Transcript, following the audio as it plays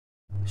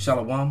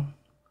Shalom.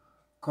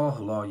 Call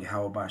halal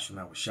Yahweh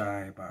Bashana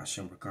Shai by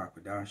Hashem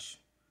Rakakadash.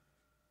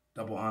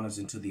 Double honors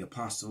into the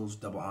apostles,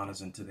 double honors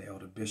into the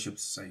elder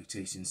bishops.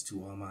 Salutations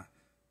to all my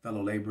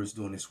fellow laborers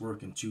doing this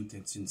work in truth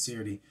and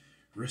sincerity,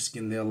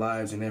 risking their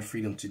lives and their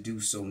freedom to do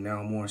so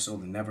now more so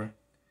than ever.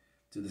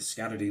 To the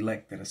scattered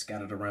elect that are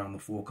scattered around the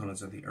four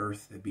corners of the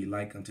earth, that be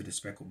like unto the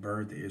speckled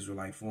bird, the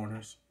Israelite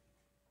foreigners.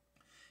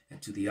 And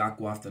to the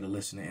Akwaf that are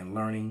listening and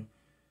learning,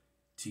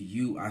 to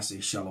you I say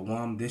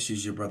Shalom. This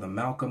is your brother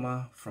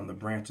Malcolm from the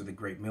branch of the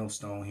Great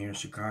Millstone here in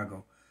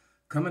Chicago,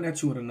 coming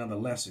at you with another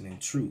lesson in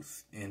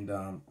truth. And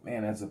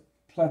man, as a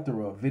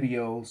plethora of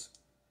videos,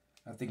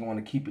 I think I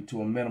want to keep it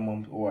to a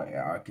minimum, or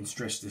I can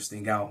stretch this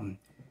thing out and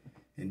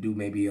do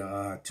maybe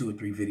a 2 or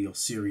 3 video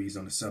series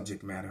on the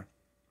subject matter.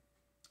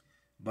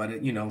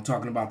 But, you know,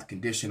 talking about the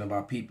condition of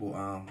our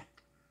people,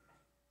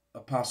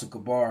 Apostle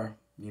Kabar,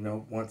 you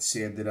know, once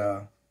said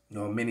that,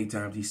 many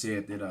times he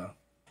said that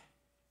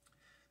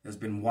there's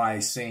been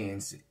wise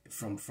sayings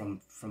from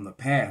the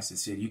past that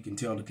said you can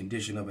tell the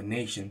condition of a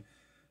nation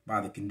by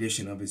the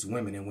condition of its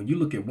women. And when you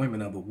look at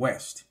women of the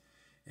West,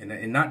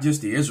 and not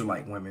just the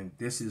Israelite women,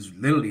 this is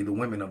literally the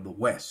women of the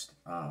West,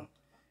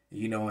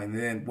 you know, and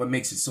then what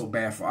makes it so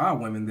bad for our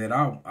women, that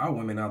our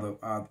women are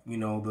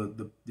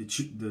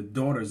the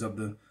daughters of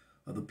the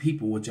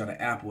people, which are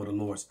the apple of the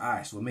Lord's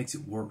eye. So it makes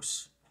it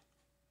worse.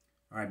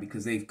 All right,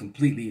 because they've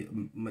completely,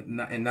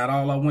 and not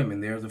all our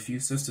women, there's a few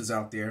sisters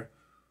out there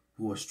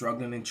who are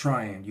struggling and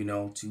trying, you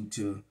know,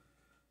 to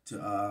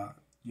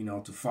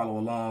follow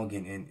along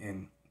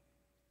and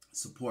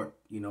support,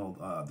 you know,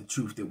 the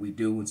truth that we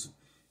do,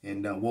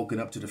 and woken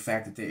up to the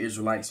fact that they're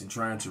Israelites and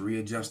trying to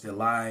readjust their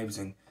lives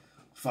and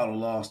follow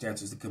law,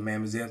 statutes, and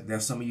commandments.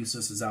 There's some of you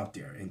sisters out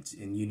there,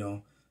 and you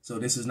know, so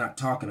this is not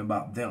talking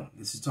about them.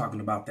 This is talking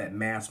about that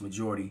mass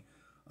majority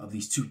of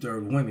these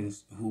 2/3 women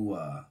who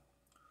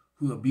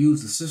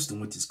abuse the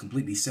system, which is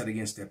completely set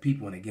against their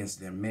people and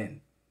against their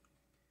men.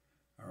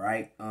 All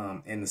right.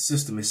 And the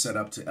system is set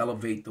up to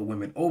elevate the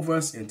women over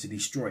us and to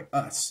destroy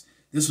us.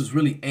 This was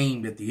really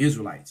aimed at the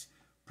Israelites.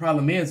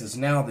 Problem is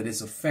now that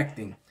it's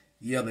affecting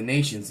the other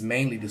nations,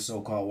 mainly the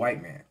so-called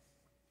white man,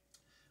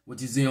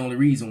 which is the only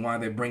reason why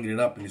they're bringing it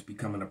up, and it's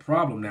becoming a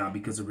problem now,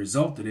 because the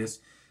result of this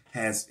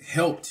has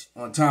helped,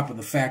 on top of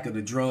the fact of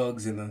the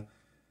drugs and the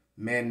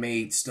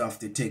man-made stuff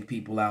that take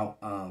people out,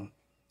 and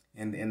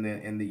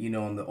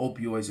the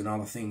opioids and all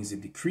the things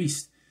that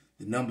decreased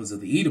the numbers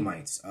of the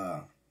Edomites.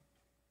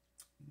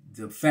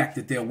 The fact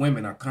that their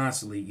women are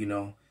constantly, you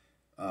know,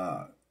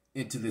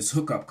 into this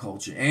hookup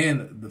culture,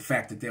 and the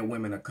fact that their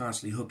women are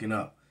constantly hooking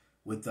up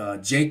with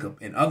Jacob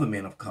and other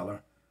men of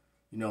color,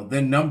 you know,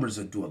 their numbers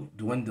are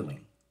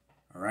dwindling.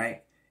 All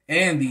right.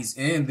 And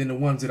then the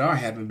ones that are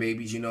having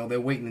babies, you know, they're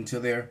waiting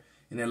until they're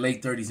in their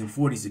late 30s and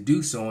 40s to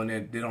do so, and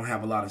they don't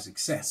have a lot of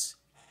success.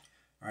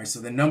 All right.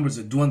 So their numbers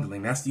are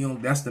dwindling. That's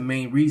the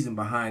main reason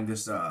behind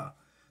this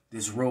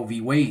this Roe v.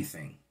 Wade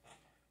thing.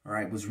 All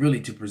right, was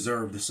really to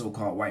preserve the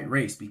so-called white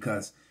race,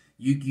 because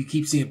you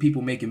keep seeing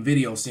people making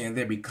videos saying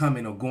they're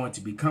becoming or going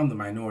to become the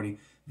minority.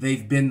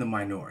 They've been the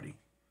minority.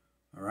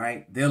 All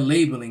right. They're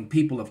labeling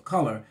people of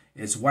color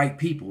as white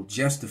people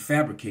just to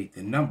fabricate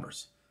their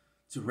numbers,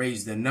 to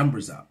raise their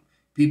numbers up.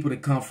 People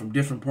that come from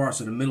different parts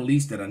of the Middle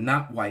East that are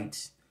not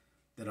whites,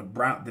 that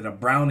are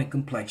brown in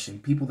complexion,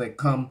 people that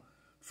come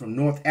from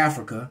North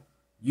Africa,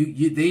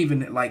 they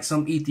even, like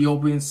some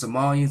Ethiopians,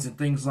 Somalians, and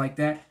things like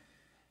that.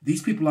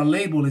 These people are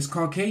labeled as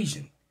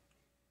Caucasian.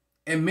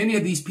 And many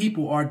of these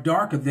people are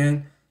darker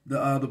than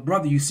the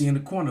brother you see in the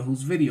corner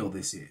whose video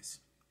this is.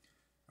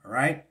 All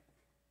right.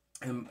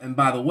 And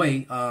by the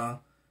way,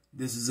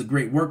 this is a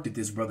great work that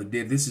this brother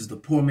did. This is the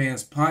Poor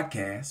Man's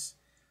Podcast.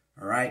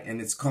 All right. And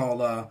it's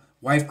called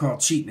Wife Caught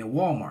Cheating at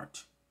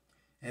Walmart.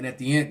 And at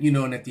the end, you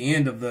know, and at the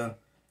end of the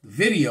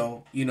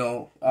video, you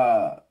know,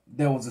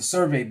 there was a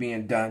survey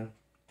being done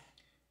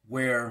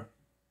where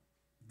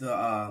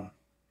the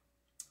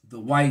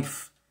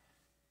wife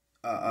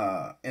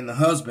and the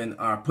husband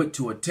are put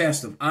to a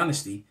test of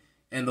honesty,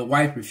 and the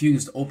wife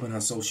refused to open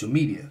her social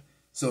media.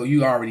 So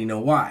you already know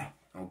why.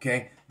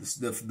 Okay,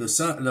 the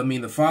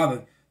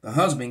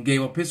husband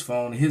gave up his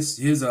phone, his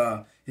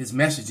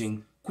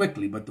messaging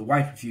quickly, but the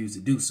wife refused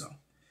to do so. All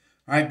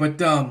right,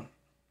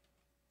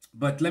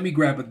 but let me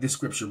grab this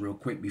scripture real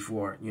quick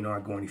before, you know, I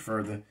go any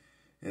further.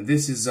 And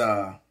this is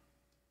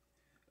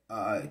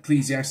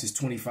Ecclesiastes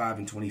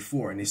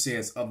 25:24, and it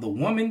says, "Of the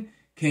woman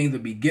came the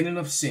beginning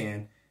of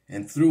sin,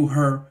 and through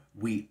her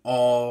we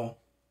all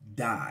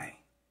die."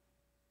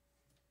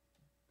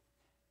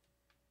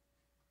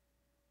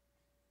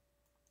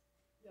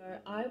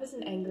 I was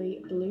an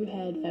angry,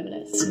 blue-haired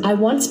feminist. I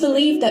once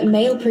believed that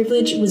male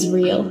privilege was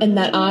real and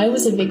that I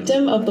was a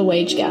victim of the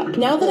wage gap.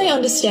 Now that I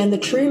understand the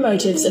true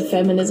motives of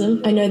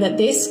feminism, I know that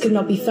this could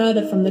not be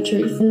further from the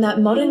truth, and that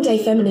modern-day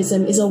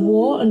feminism is a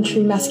war on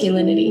true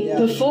masculinity.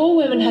 Before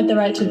women had the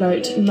right to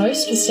vote,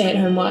 most were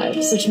stay-at-home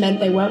wives, which meant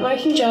they weren't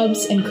working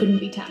jobs and couldn't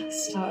be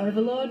taxed. Our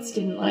overlords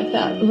didn't like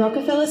that.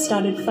 Rockefeller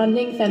started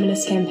funding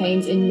feminist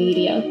campaigns in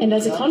media, and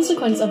as a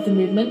consequence of the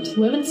movement,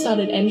 women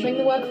started entering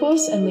the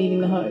workforce and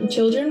leaving the home.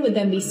 Children Children would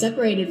then be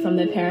separated from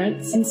their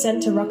parents and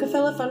sent to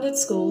Rockefeller-funded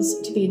schools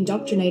to be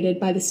indoctrinated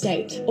by the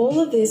state. All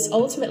of this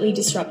ultimately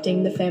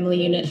disrupting the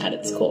family unit at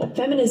its core.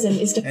 Feminism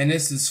is... And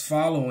this is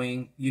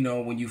following, you know,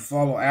 when you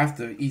follow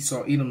after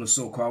Esau, Edom, the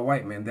so-called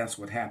white man, that's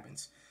what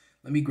happens.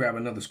 Let me grab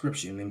another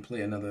scripture and then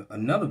play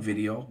another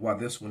video while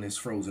this one is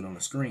frozen on the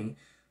screen.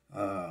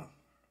 Yeah,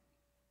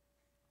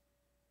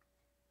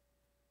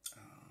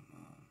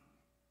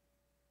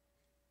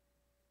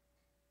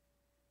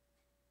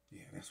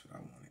 that's what I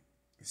wanted.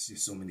 It's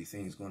just so many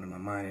things going in my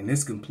mind. And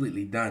it's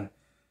completely done,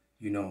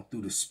 you know,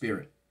 through the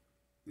spirit.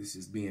 This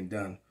is being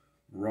done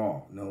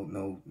raw.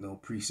 No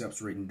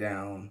precepts written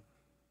down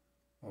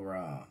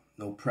or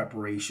no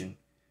preparation.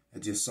 I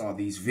just saw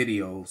these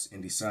videos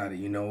and decided,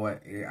 you know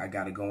what, I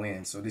got to go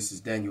in. So this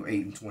is Daniel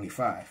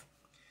 8:25.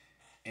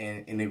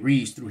 And it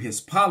reads, through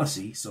his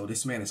policy. So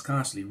this man is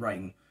constantly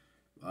writing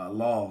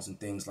laws and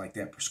things like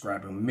that,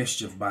 prescribing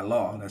mischief by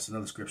law. That's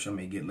another scripture I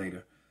may get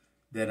later.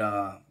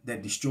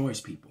 That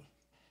destroys people,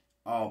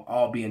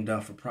 all being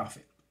done for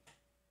profit.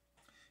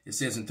 It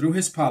says, and through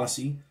his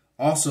policy,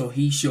 also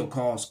he shall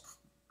cause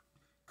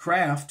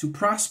craft to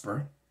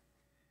prosper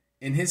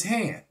in his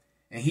hand,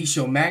 and he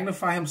shall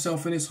magnify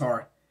himself in his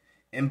heart,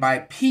 and by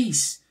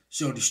peace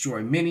shall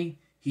destroy many.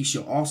 He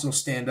shall also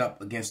stand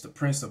up against the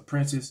prince of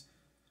princes,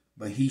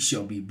 but he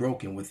shall be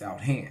broken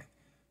without hand.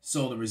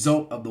 So the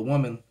result of the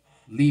woman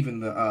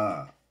leaving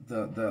the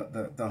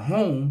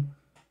home,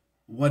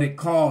 what it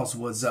caused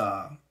was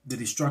the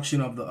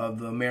destruction of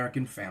the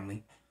American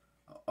family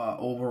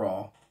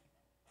overall,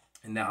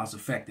 and now it's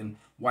affecting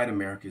white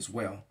America as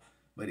well.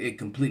 But it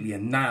completely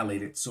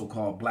annihilated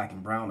so-called black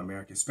and brown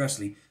America,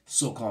 especially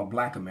so-called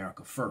black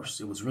America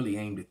first. It was really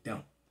aimed at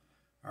them.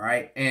 All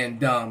right,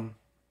 and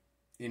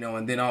you know,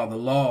 and then all the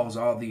laws,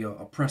 all the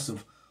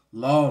oppressive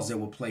laws that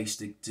were placed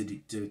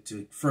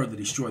to further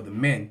destroy the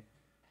men.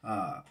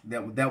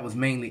 That was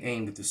mainly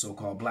aimed at the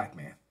so-called black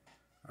man.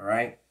 All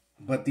right.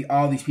 But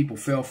all these people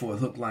fell for a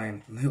hook,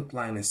 line,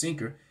 and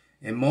sinker,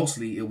 and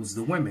mostly it was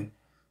the women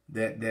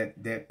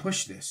that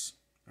pushed this,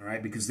 all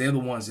right, because they're the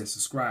ones that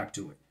subscribe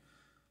to it.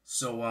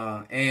 So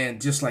and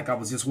just like I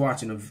was just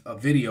watching a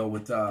video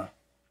with Elder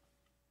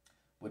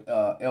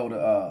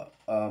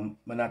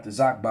Manata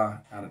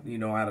Zakba out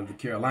of the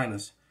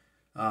Carolinas.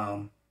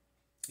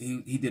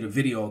 He did a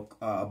video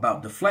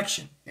about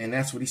deflection, and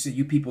that's what he said.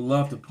 You people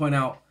love to point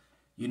out,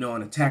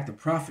 and attack the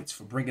prophets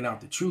for bringing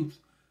out the truth.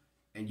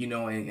 And,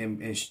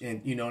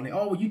 and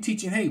oh, well, you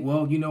teaching hate.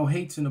 Well,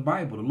 hate's in the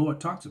Bible. The Lord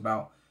talks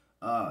about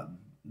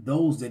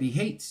those that he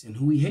hates and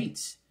who he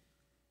hates.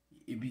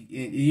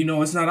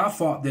 It's not our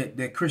fault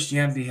that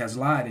Christianity has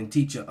lied and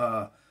teach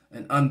an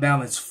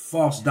unbalanced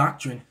false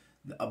doctrine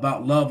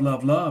about love,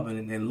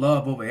 and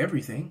love over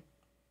everything.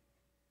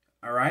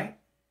 All right.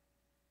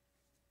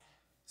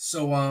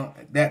 So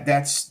that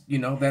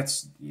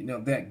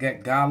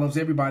God loves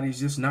everybody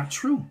is just not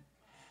true.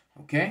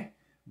 Okay.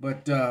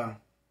 But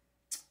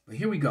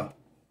here we go.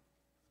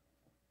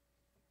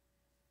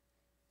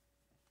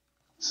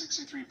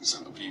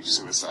 63% of youth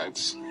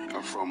suicides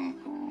are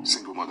from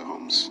single mother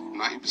homes.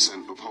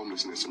 90% of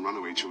homelessness and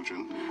runaway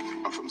children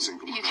are from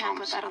single mother homes. You can't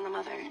put that on the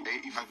mother.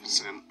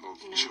 85% of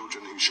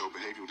children who show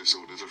behavioral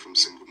disorders are from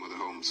single mother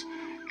homes.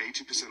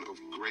 80% of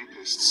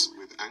rapists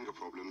with anger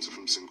problems are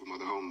from single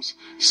mother homes.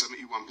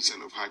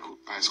 71% of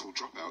high school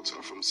dropouts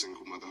are from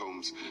single mother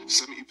homes.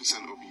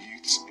 70% of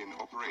youths in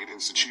operated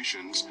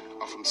institutions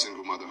are from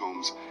single mother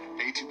homes.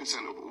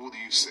 80% of all the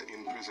youths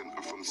in prison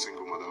are from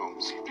single mother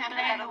homes.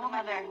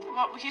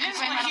 Well, he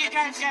didn't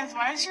guys,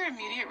 why is your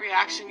immediate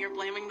reaction you're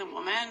blaming the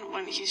woman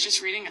when he's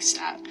just reading a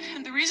stat?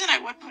 And the reason I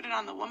would put it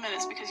on the woman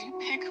is because you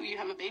pick who you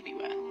have a baby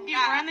with.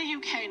 Yeah. We're in the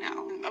UK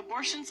now.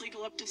 Abortion's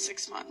legal up to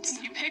 6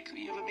 months. You pick who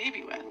you have a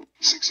baby with.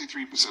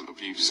 63% of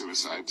youth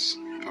suicides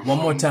are One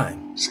more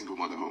time. Single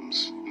mother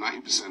homes.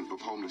 90%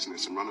 of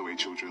homelessness and runaway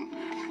children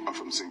are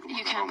from single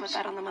mother homes. You can't put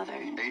that on the mother.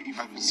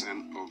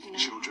 85% of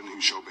children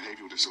who show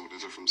behavioral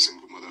disorders are from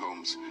single mother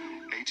homes.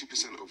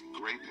 80% of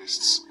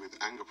rapists with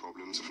anger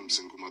problems are from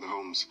single mother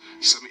homes.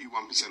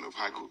 71% of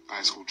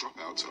high school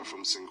dropouts are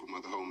from single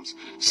mother homes.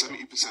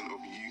 70% of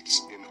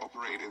youths in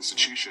operated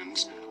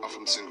institutions are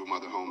from single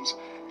mother homes.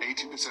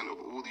 80% of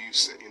all the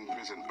youths in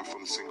prison are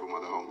from single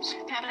mother homes.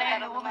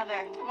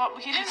 Well,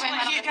 he didn't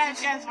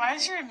guys, why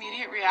is your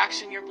immediate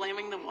reaction you're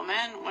blaming the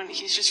woman when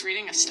he's just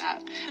reading a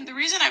stat? And the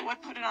reason I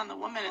would put it on the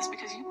woman is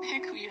because you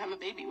pick who you have a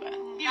baby with.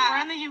 Yeah.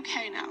 We're in the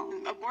UK now.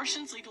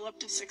 Abortion's legal up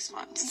to 6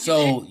 months.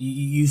 So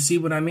you see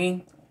what I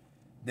mean?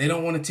 They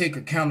don't want to take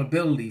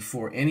accountability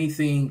for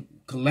anything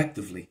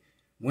collectively.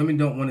 Women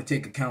don't want to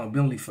take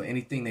accountability for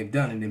anything they've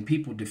done, and then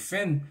people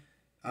defend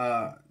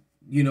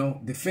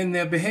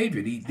their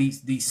behavior.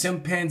 These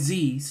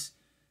chimpanzees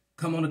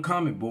come on the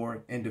comment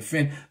board and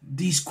defend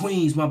these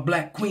queens, my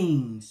black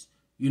queens,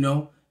 and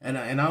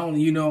I don't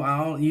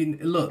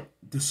look,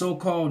 the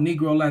so-called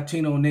Negro,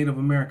 Latino, Native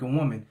American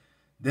woman.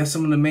 They're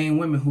some of the main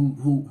women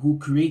who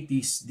create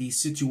these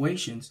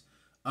situations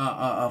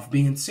of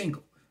being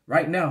single.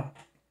 Right now,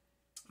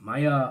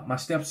 my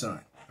stepson,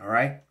 all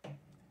right,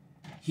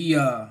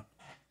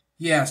 he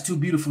He has 2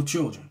 beautiful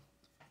children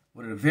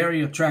with a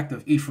very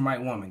attractive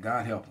Ephraimite woman.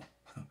 God help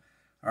him.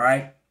 All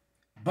right.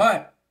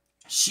 But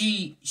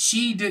she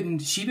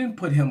didn't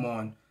put him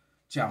on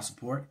child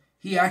support.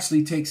 He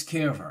actually takes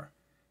care of her.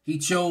 He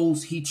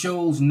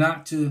chose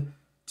not to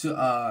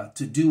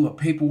do a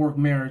paperwork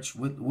marriage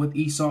with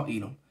Esau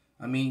Edom.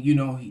 I mean, you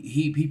know,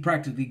 he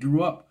practically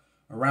grew up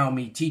around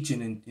me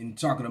teaching and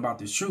talking about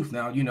this truth.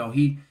 Now, you know,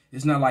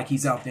 it's not like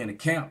he's out there in the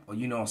camp or,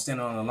 you know,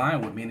 standing on the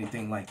line with me,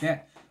 anything like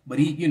that. But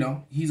he, you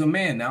know, he's a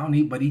man now,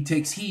 but he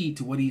takes heed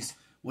to what he's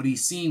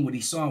seen, what he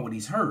saw, what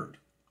he's heard.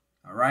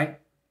 All right.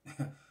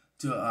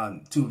 to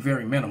a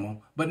very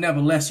minimal, but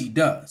nevertheless he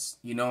does,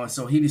 you know. And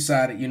so he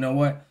decided, you know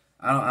what,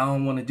 I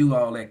don't want to do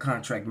all that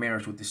contract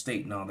marriage with the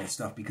state and all that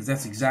stuff, because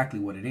that's exactly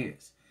what it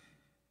is.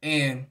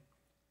 And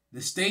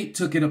the state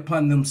took it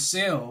upon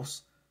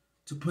themselves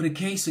to put a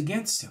case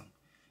against him,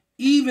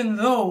 even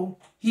though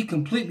he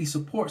completely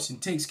supports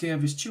and takes care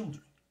of his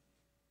children.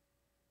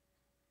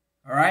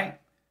 All right.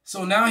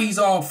 So now he's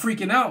all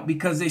freaking out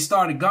because they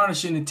started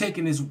garnishing and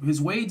taking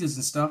his wages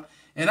and stuff.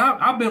 And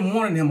I've been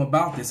warning him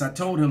about this. I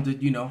told him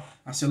that, you know,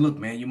 I said, look,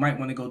 man, you might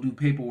want to go do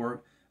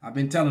paperwork. I've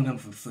been telling him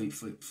for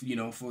you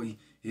know, for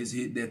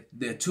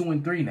they're 2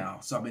 and 3 now.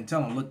 So I've been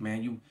telling him, look,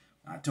 man,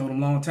 I told him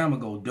a long time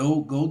ago,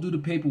 go do the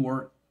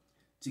paperwork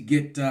to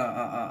get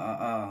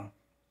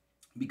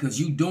because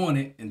you doing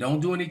it, and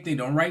don't do anything.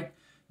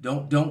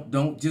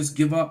 Don't just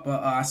give up.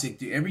 I said,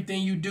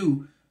 everything you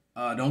do,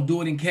 don't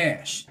do it in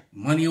cash,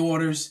 money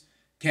orders,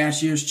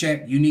 cashier's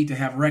check. You need to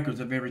have records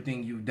of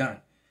everything you've done.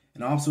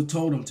 And I also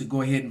told him to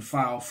go ahead and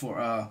file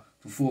for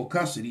full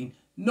custody,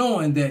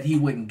 knowing that he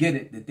wouldn't get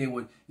it, that they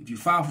would, if you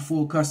file for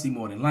full custody,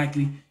 more than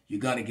likely, you're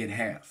going to get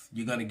half.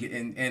 You're going to get,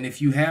 and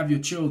if you have your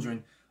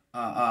children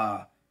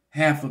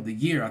half of the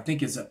year, I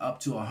think it's up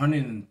to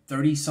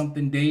 130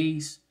 something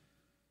days,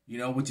 you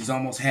know, which is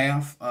almost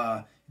half.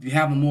 If you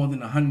have them more than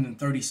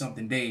 130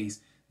 something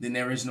days, then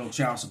there is no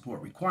child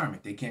support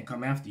requirement. They can't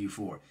come after you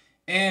for it.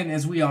 And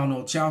as we all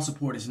know, child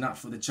support is not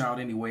for the child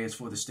anyway, it's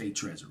for the state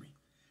treasury.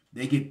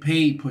 They get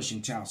paid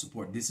pushing child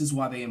support. This is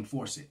why they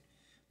enforce it.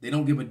 They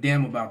don't give a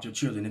damn about your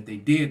children. If they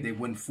did, they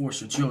wouldn't force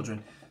your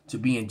children to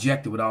be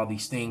injected with all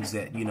these things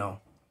that, you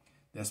know,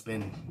 that's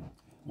been,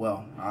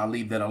 well, I'll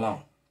leave that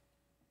alone.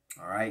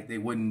 All right. They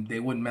wouldn't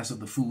mess up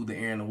the food, the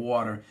air, and the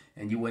water,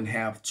 and you wouldn't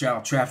have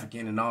child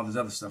trafficking and all this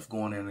other stuff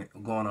going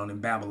on in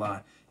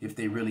Babylon if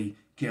they really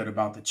cared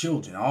about the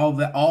children. All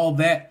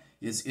that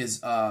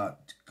is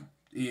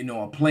you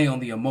know, a play on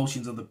the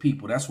emotions of the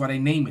people. That's why they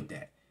name it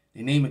that.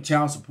 They name it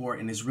child support,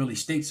 and it's really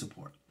state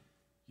support.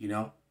 You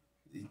know,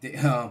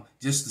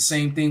 just the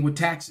same thing with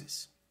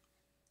taxes.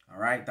 All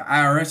right. The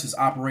IRS is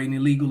operating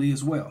illegally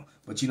as well.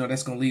 But, you know,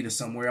 that's going to lead us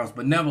somewhere else.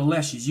 But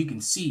nevertheless, as you can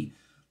see,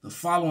 the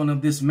following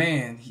of this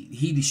man,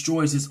 he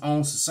destroys his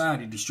own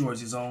society,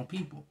 destroys his own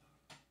people.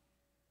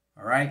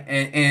 All right.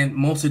 And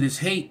most of this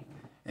hate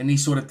and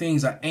these sort of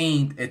things are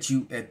aimed at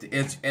you, at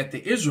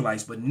the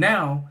Israelites. But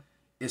now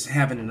it's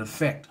having an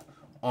effect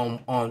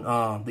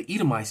on the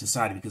Edomite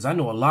society, because I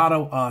know a lot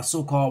of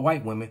so-called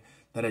white women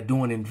that are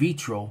doing in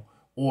vitro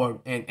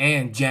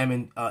and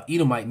jamming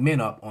Edomite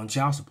men up on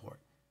child support.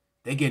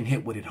 They're getting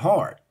hit with it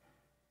hard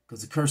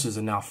because the curses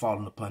are now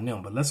falling upon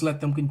them. But let's let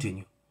them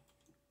continue.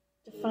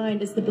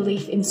 Defined as the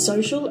belief in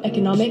social,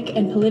 economic,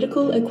 and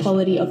political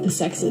equality of the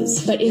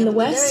sexes. But in the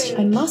West,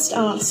 I must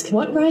ask,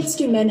 what rights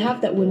do men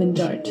have that women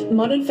don't?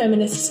 Modern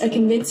feminists are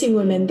convincing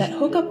women that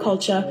hookup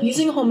culture,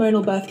 using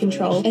hormonal birth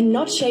control, and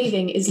not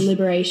shaving is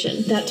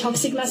liberation. That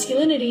toxic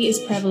masculinity is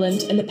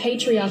prevalent and the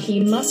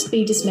patriarchy must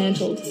be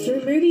dismantled.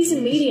 Through movies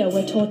and media,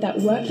 we're taught that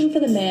working for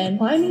the man,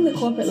 climbing the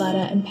corporate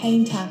ladder, and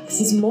paying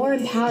tax is more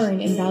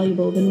empowering and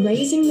valuable than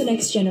raising the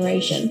next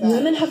generation.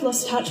 Women have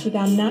lost touch with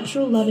our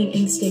natural loving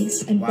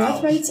instincts, and birth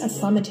rates are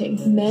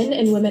plummeting. Men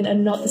and women are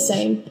not the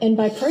same, and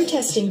by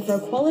protesting for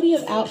equality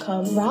of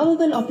outcome rather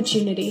than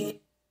opportunity.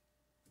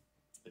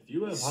 If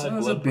you have high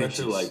blood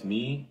pressure like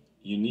me,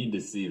 you need to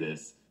see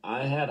this.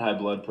 I had high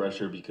blood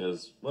pressure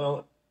because,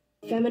 well,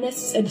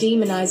 feminists are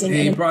demonizing.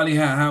 He probably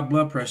had high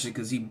blood pressure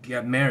because he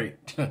got married.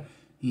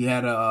 He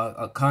had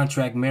a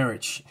contract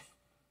marriage.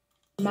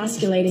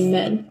 Emasculating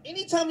men.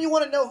 Anytime you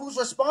want to know who's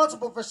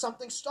responsible for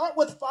something, start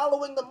with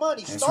following the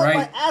money. That's start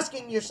right. by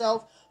asking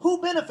yourself,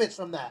 who benefits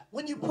from that?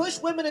 When you push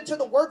women into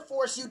the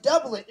workforce, you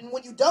double it. And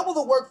when you double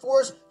the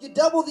workforce, you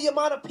double the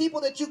amount of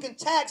people that you can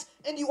tax,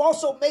 and you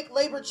also make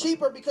labor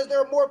cheaper because there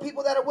are more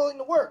people that are willing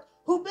to work.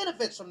 Who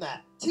benefits from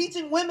that?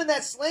 Teaching women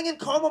that slinging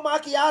caramel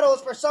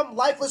macchiatos for some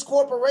lifeless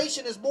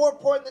corporation is more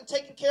important than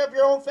taking care of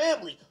your own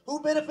family.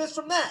 Who benefits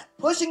from that?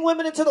 Pushing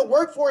women into the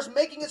workforce,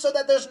 making it so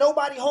that there's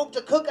nobody home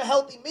to cook a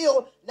healthy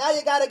meal. Now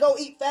you gotta go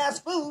eat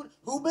fast food.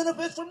 Who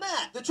benefits from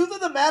that? The truth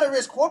of the matter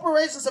is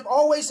corporations have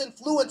always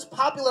influenced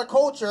popular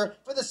culture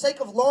for the sake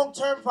of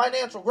long-term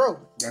financial growth.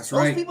 That's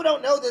right. Most people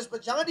don't know this,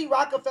 but John D.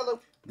 Rockefeller...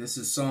 This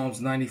is Psalms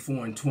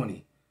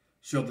 94:20.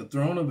 Shall the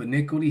throne of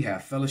iniquity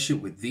have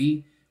fellowship with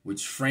thee,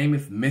 which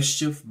frameth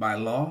mischief by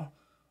law?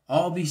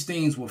 All these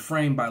things were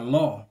framed by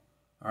law,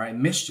 all right,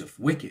 mischief,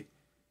 wicked,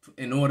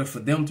 in order for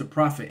them to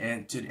profit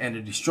and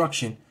the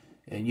destruction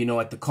and, you know,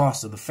 at the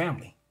cost of the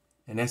family.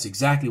 And that's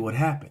exactly what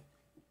happened.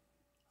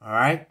 All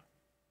right.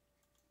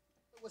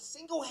 Was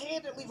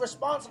single-handedly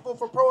responsible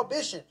for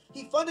prohibition.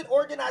 He funded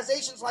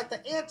organizations like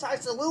the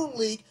Anti-Saloon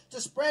League to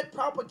spread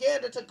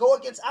propaganda to go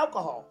against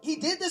alcohol. He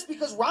did this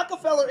because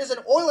Rockefeller is an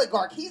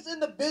oligarch. He's in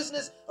the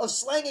business of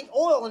slanging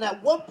oil, and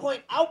at one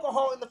point,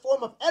 alcohol in the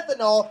form of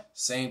ethanol.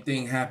 Same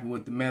thing happened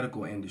with the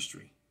medical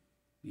industry.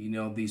 You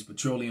know, these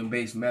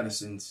petroleum-based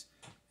medicines,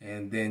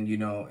 and then, you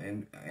know,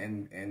 and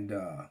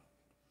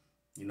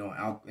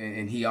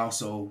he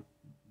also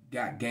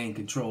gained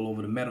control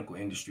over the medical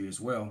industry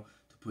as well,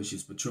 push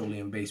his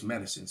petroleum-based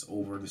medicines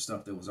over the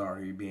stuff that was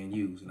already being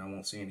used, and I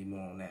won't say any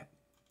more on that.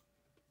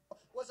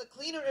 Was a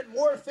cleaner and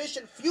more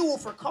efficient fuel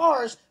for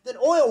cars than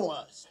oil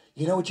was.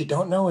 You know what you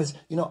don't know is,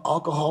 you know,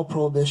 alcohol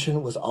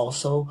prohibition was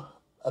also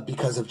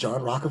because of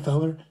John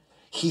Rockefeller.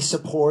 He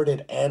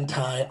supported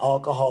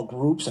anti-alcohol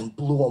groups and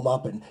blew them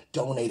up and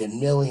donated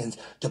millions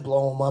to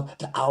blow them up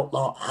to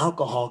outlaw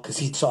alcohol because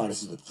he saw it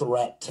as a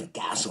threat to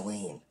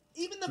gasoline.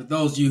 For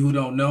those of you who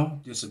don't know,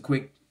 just a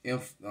quick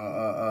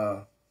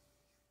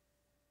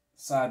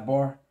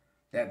sidebar,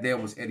 that there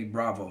was Eddie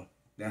Bravo.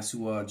 That's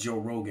who Joe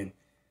Rogan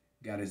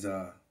got his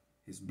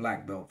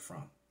black belt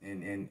from.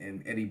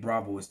 And Eddie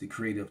Bravo is the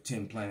creator of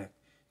 10 Planet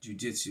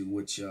Jiu-Jitsu,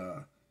 which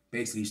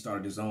basically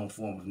started his own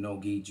form of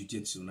no-gi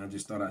jiu-jitsu. And I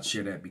just thought I'd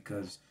share that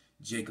because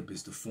Jacob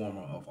is the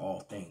former of all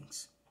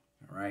things.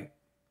 All right?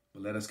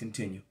 But let us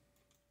continue.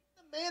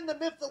 The man, the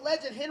myth, the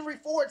legend, Henry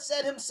Ford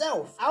said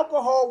himself,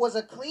 alcohol was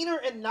a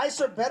cleaner and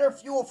nicer, better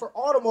fuel for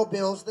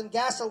automobiles than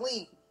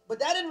gasoline. But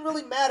that didn't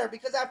really matter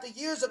because after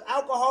years of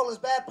alcohol is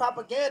bad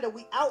propaganda,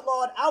 we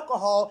outlawed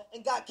alcohol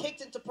and got kicked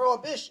into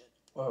prohibition.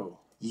 Whoa.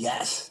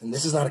 Yes, and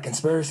this is not a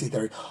conspiracy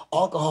theory.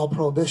 Alcohol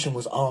prohibition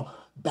was all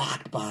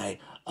backed by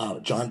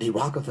John D.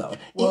 Rockefeller.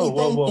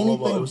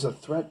 Whoa. It was a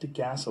threat to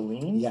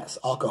gasoline? Yes,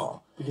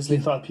 alcohol. Because they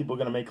thought people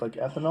were going to make, like,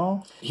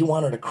 ethanol? He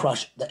wanted to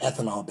crush the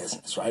ethanol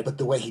business, right? But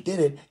the way he did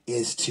it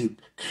is to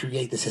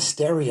create this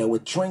hysteria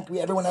with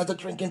everyone has a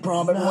drinking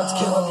problem. Everyone's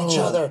killing each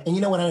other. And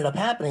you know what ended up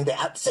happening?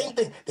 Same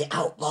thing. They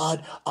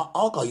outlawed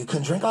alcohol. You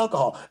couldn't drink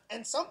alcohol.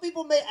 And some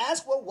people may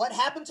ask, well, what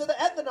happened to the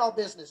ethanol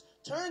business?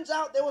 Turns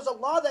out there was a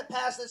law that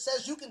passed that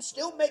says you can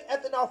still make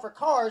ethanol for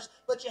cars,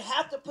 but you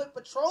have to put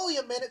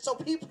petroleum in it so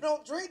people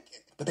don't drink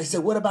it. But they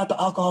said, what about the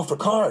alcohol for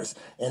cars?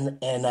 And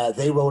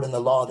they wrote in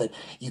the law that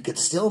you could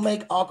still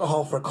make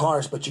alcohol for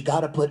cars, but you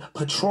got to put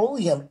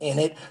petroleum in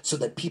it so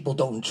that people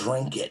don't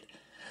drink it.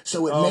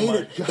 So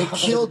it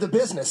killed the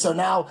business. So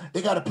now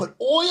they got to put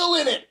oil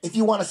in it if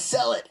you want to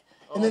sell it.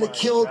 And then it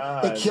killed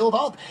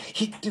all.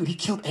 He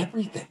killed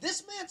everything.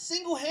 This man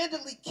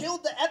single-handedly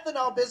killed the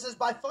ethanol business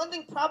by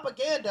funding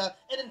propaganda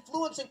and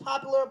influencing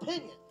popular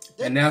opinion.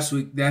 And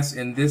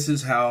this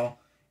is how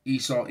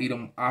Esau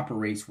Edom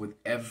operates with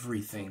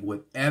everything.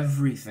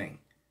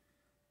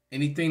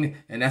 Anything,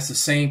 and that's the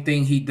same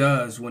thing he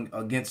does when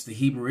against the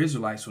Hebrew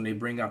Israelites when they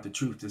bring out the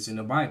truth that's in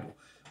the Bible.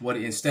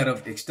 Instead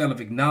of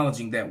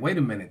acknowledging that, wait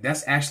a minute,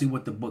 that's actually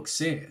what the book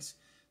says.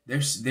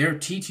 They're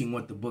teaching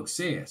what the book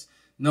says.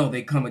 No,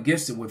 they come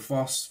against it with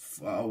false,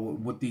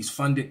 with these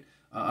funded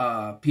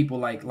people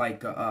like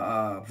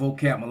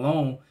Vocab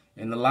Malone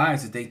and the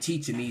lies that they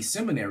teach in these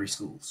seminary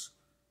schools.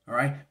 All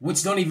right,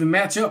 which don't even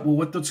match up with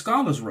what the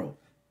scholars wrote.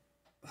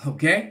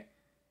 Okay.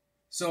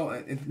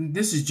 So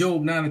this is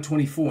Job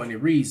 9:24, and it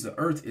reads, the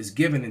earth is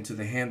given into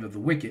the hand of the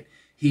wicked.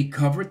 He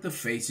covered the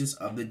faces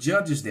of the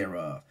judges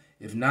thereof.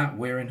 If not,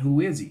 where and who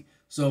is he?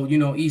 So, you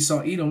know, Esau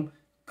Edom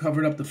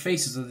covered up the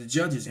faces of the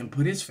judges and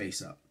put his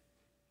face up.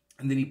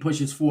 And then he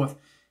pushes forth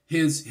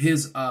his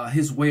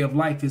way of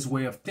life, his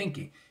way of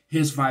thinking,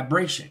 his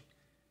vibration.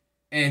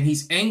 And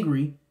he's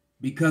angry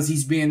because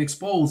he's being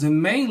exposed.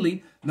 And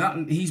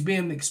he's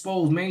being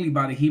exposed mainly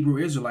by the Hebrew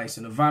Israelites,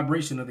 and the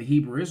vibration of the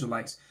Hebrew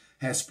Israelites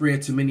has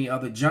spread to many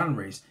other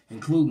genres,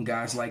 including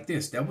guys like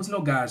this. There was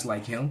no guys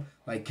like him,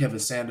 like Kevin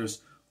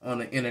Sanders on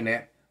the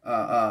internet,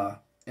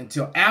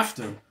 until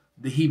after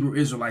the Hebrew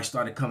Israelites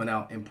started coming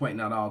out and pointing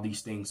out all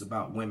these things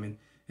about women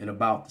and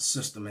about the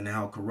system and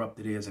how corrupt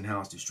it is and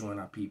how it's destroying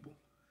our people.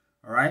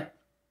 All right.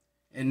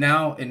 And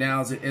now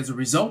as a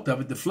result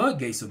of it, the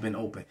floodgates have been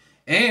opened,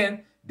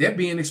 and they're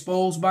being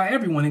exposed by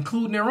everyone,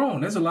 including their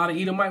own. There's a lot of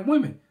Edomite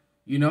women,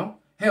 you know.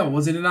 Hell,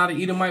 was it not an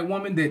Edomite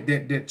woman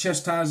that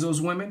chastised those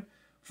women?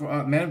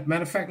 For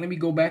matter of fact, let me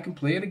go back and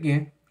play it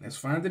again. Let's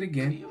find it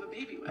again.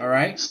 All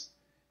right,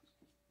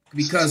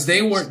 because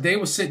they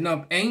were sitting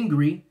up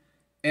angry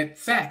at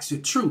facts,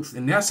 at truth,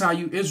 and that's how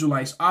you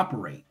Israelites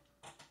operate.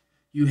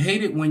 You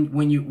hate it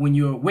when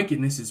your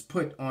wickedness is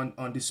put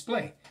on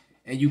display,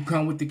 and you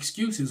come with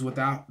excuses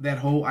without that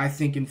whole I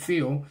think and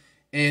feel.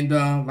 And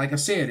like I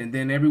said, and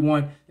then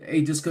everyone,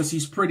 hey, just because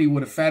she's pretty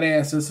with a fat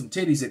ass and some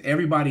titties that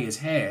everybody has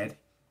had,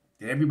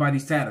 that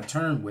everybody's had a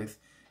turn with,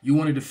 you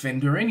want to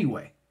defend her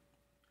anyway.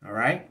 All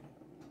right.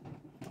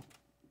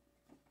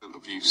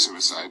 Abuse,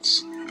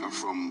 suicides are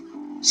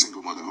from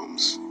single mother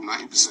homes.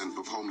 90%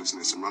 of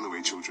homelessness and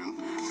runaway children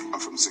are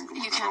from single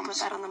mother homes. You can't put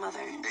that on the mother.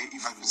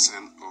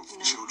 85%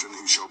 of children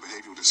who show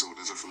behavioral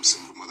disorders are from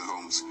single mother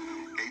homes.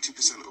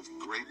 80% of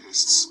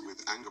rapists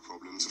with anger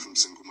problems are from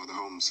single mother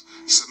homes.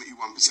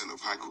 71%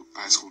 of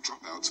high school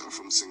dropouts are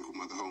from single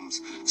mother homes.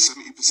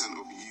 70%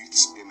 of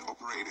youths in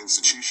operating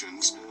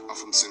institutions are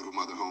from single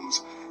mother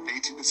homes.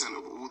 80%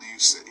 of all the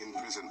youths in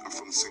prison are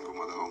from single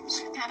mother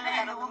homes.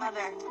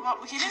 Well,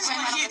 he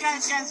didn't.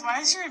 Guys, why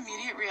is your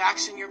immediate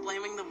reaction you're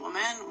blaming the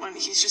woman when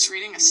he's just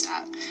reading a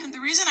stat? And the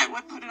reason I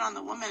would put it on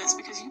the woman is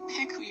because you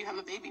pick who you have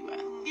a baby with.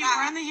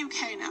 We're in the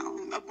UK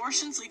now.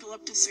 Abortion's legal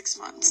up to 6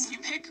 months. You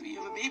pick who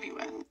you have a baby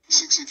with.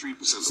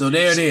 63%. So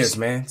there it is,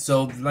 man.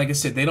 So like I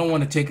said, they don't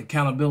want to take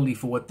accountability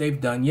for what they've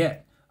done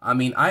yet. I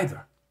mean,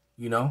 either.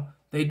 You know,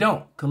 they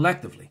don't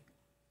collectively.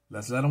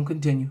 Let's let them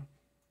continue.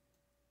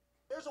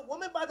 There's a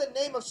woman by the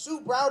name of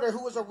Sue Browder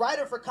who was a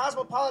writer for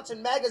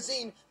Cosmopolitan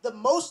magazine, the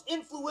most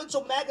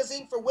influential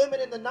magazine for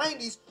women in the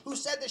 90s, who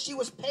said that she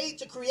was paid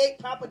to create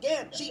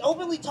propaganda. She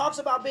openly talks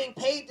about being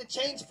paid to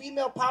change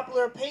female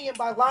popular opinion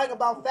by lying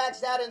about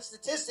facts, data, and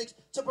statistics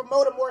to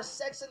promote a more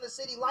Sex in the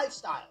City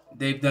lifestyle.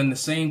 They've done the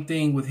same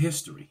thing with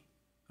history.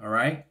 All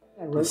right?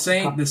 The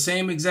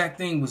same exact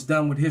thing was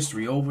done with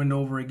history over and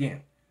over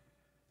again.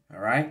 All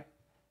right?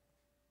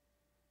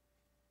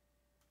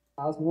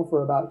 Cosmo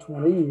for about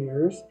 20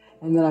 years,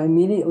 and then I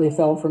immediately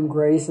fell from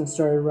grace and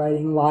started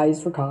writing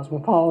lies for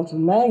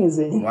Cosmopolitan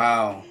magazine.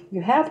 Wow.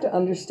 You have to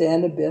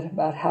understand a bit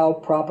about how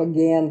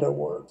propaganda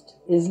works.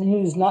 It's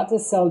used not to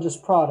sell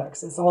just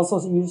products, it's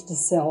also used to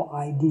sell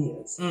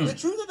ideas. The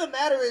truth of the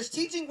matter is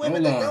teaching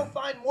women that they'll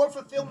find more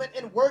fulfillment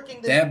in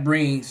working than... That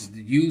brings,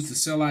 used to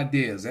sell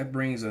ideas, that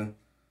brings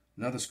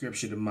another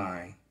scripture to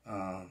mind.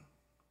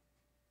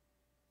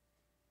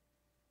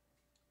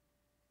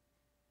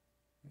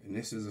 And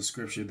this is a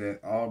scripture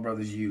that all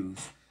brothers use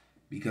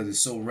because it's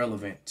so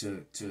relevant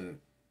to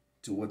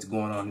what's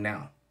going on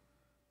now.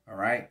 All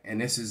right.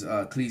 And this is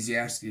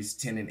Ecclesiastes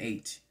 10 and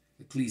 8,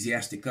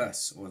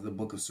 Ecclesiasticus, or the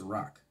book of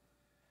Sirach.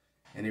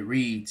 And it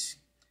reads,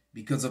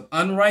 because of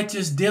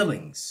unrighteous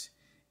dealings,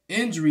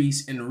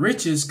 injuries, and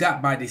riches got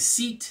by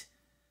deceit,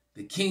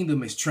 the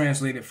kingdom is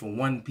translated from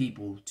one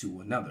people to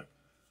another.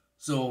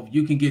 So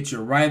you can get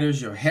your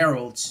writers, your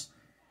heralds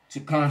to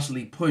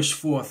constantly push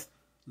forth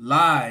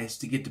lies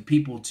to get the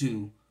people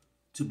to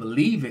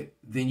believe it,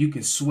 then you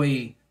can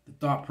sway the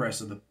thought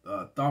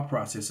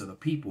process of the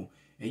people,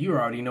 and you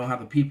already know how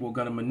the people are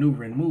going to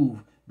maneuver and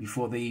move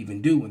before they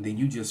even do, and then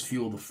you just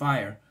fuel the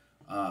fire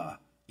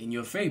in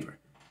your favor.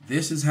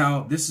 This has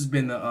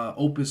been the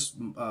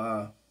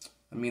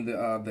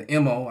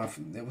the MO,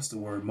 what's the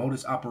word,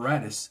 modus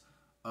operatus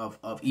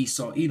of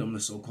Esau Edom,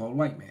 the so-called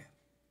white man.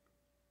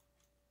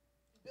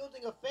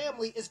 Building a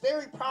family is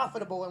very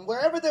profitable, and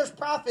wherever there's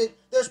profit,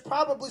 there's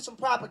probably some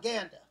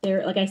propaganda.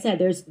 Like I said,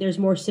 there's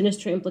more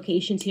sinister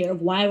implications here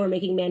of why we're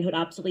making manhood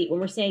obsolete. When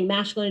we're saying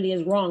masculinity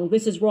is wrong,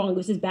 this is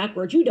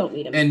backwards, you don't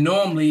need him. And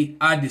normally,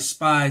 I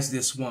despise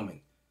this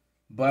woman,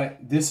 but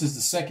this is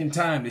the second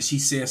time that she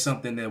said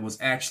something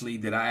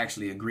that I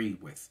actually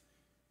agreed with.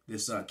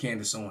 This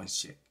Candace Owens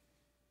shit.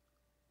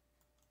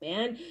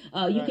 Man,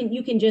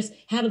 you can just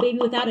have a baby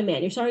without a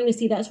man. You're starting to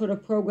see that sort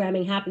of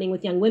programming happening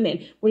with young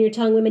women when you're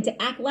telling women to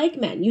act like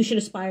men. You should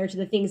aspire to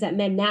the things that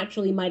men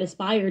naturally might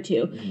aspire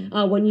to.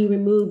 When you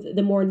remove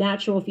the more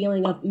natural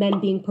feeling of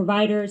men being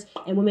providers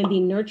and women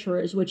being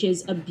nurturers, which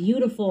is a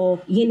beautiful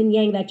yin and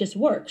yang that just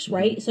works,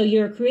 right? So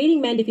you're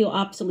creating men to feel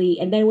obsolete,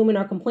 and then women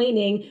are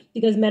complaining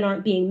because men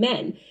aren't being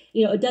men.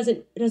 You know, it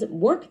doesn't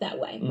work that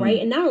way,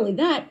 right? And not only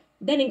that,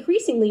 then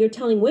increasingly you're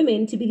telling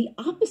women to be the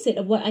opposite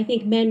of what I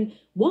think men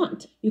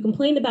want. You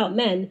complain about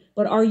men,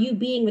 but are you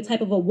being the type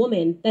of a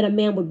woman that a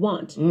man would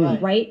want,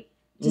 right?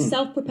 It's a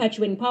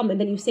self-perpetuating problem. And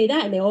then you say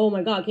that and they, oh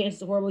my God, Candace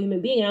is a horrible human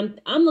being. And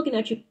I'm looking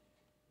at you.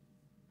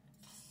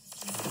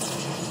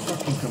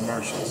 Fucking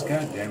commercials,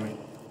 God damn it.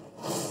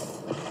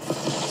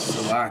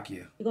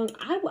 Slovakia. You're going,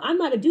 I'm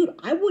not a dude.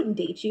 I wouldn't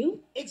date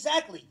you.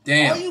 Exactly.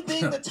 Damn. Are you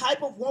being the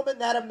type of woman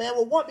that a man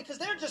will want? Because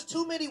there are just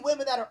too many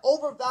women that are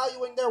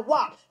overvaluing their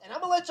WAP. And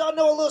I'm going to let y'all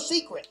know a little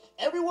secret.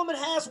 Every woman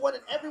has one,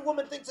 and every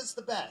woman thinks it's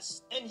the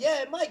best. And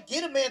yeah, it might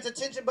get a man's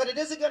attention, but it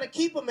isn't going to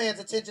keep a man's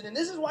attention. And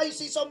this is why you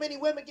see so many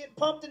women getting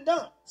pumped and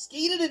dumped.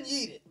 Skeeted and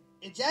yeeted.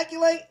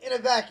 Ejaculate and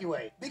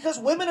evacuate. Because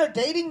women are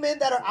dating men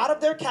that are out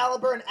of their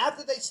caliber, and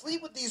after they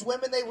sleep with these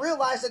women, they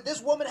realize that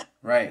this woman...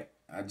 Right.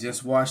 I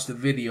just watched a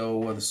video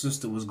where the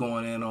sister was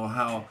going in on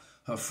how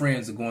her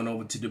friends are going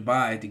over to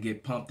Dubai to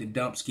get pumped and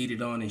dumped,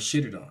 skeeted on, and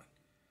shitted on.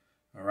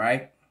 All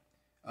right?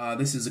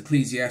 This is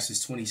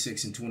Ecclesiastes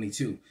 26 and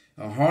 22.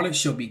 A harlot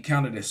shall be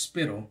counted as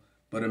spittle,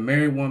 but a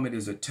married woman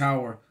is a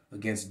tower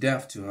against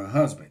death to her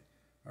husband.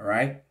 All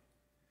right?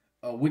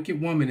 A wicked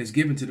woman is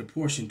given to the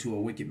portion to a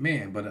wicked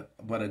man,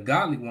 but a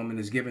godly woman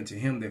is given to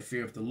him that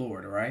feareth the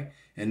Lord. All right?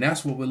 And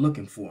that's what we're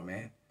looking for,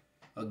 man.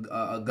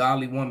 A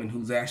godly woman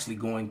who's actually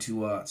going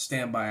to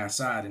stand by our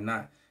side and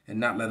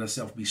not let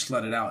herself be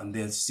slutted out and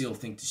then still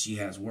think that she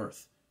has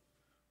worth.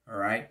 All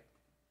right?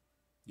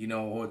 You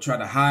know, or try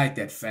to hide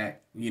that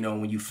fact, you know,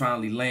 when you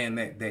finally land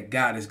that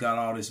guy that's got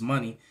all this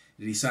money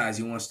that decides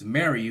he wants to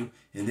marry you,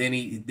 and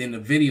then the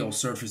video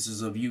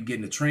surfaces of you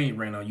getting a train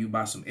ran on you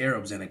by some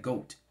Arabs and a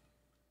goat.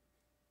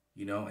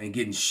 you know, and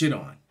getting shit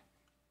on.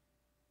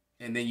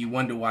 And then you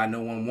wonder why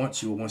no one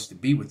wants you or wants to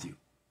be with you.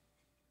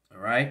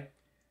 All right?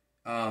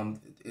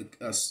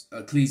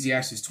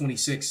 Ecclesiastes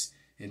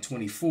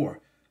 26:24.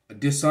 A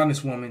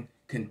dishonest woman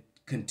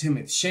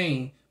contemneth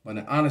shame, but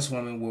an honest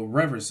woman will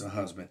reverence her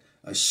husband.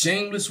 A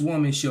shameless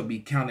woman shall be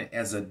counted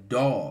as a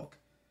dog,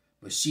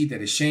 but she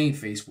that is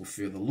shamefaced will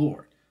fear the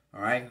Lord.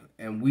 All right?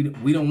 And we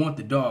don't want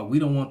the dog. We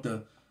don't want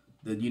the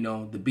you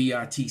know, the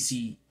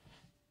BRTC,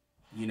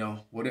 you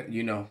know, what,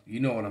 you know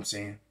what I'm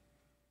saying.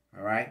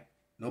 All right?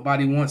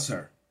 Nobody wants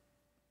her.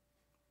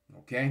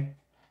 Okay?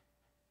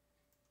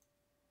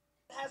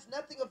 Has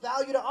nothing of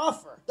value to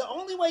offer. The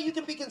only way you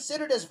can be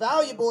considered as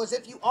valuable is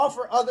if you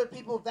offer other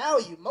people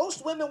value.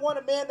 Most women want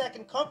a man that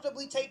can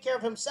comfortably take care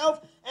of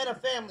himself and a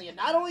family. And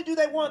not only do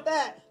they want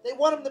that, they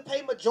want him to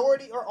pay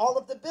majority or all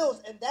of the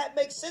bills. And that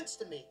makes sense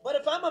to me. But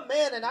if I'm a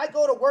man and I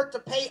go to work to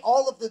pay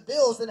all of the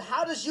bills, then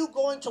how does you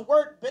going to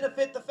work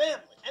benefit the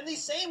family? And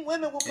these same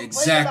women will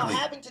complain about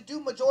having to do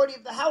majority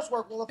of the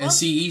housework. Well, if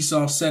see,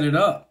 Esau set it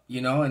up,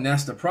 you know, and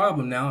that's the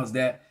problem now, is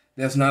that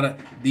that's not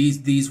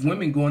these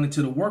women going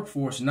into the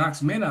workforce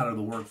knocks men out of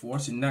the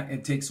workforce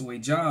and takes away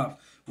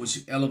jobs,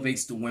 which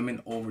elevates the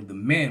women over the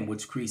men,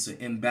 which creates an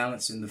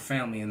imbalance in the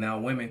family. And now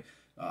women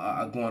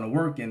are going to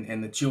work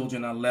and the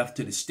children are left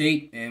to the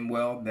state. And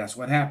well, that's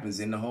what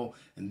happens in the whole.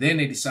 And then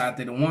they decide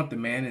they don't want the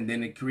man. And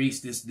then it creates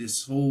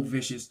this whole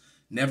vicious,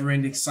 never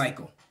ending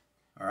cycle.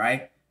 All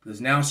right. Because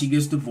now she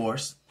gets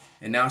divorced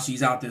and now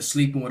she's out there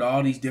sleeping with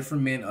all these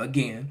different men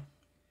again.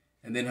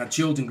 And then her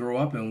children grow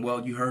up and,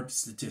 well, you heard the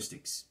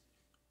statistics.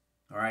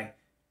 All right.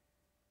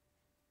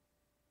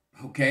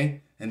 Okay.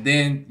 And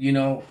then, you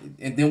know,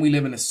 and then we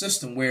live in a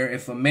system where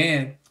if a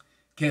man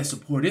can't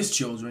support his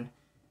children,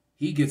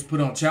 he gets put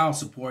on child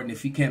support. And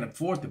if he can't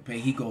afford to pay,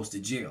 he goes to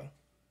jail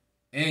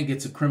and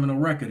gets a criminal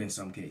record in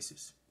some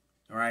cases.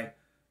 All right.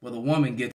 Well, the woman gets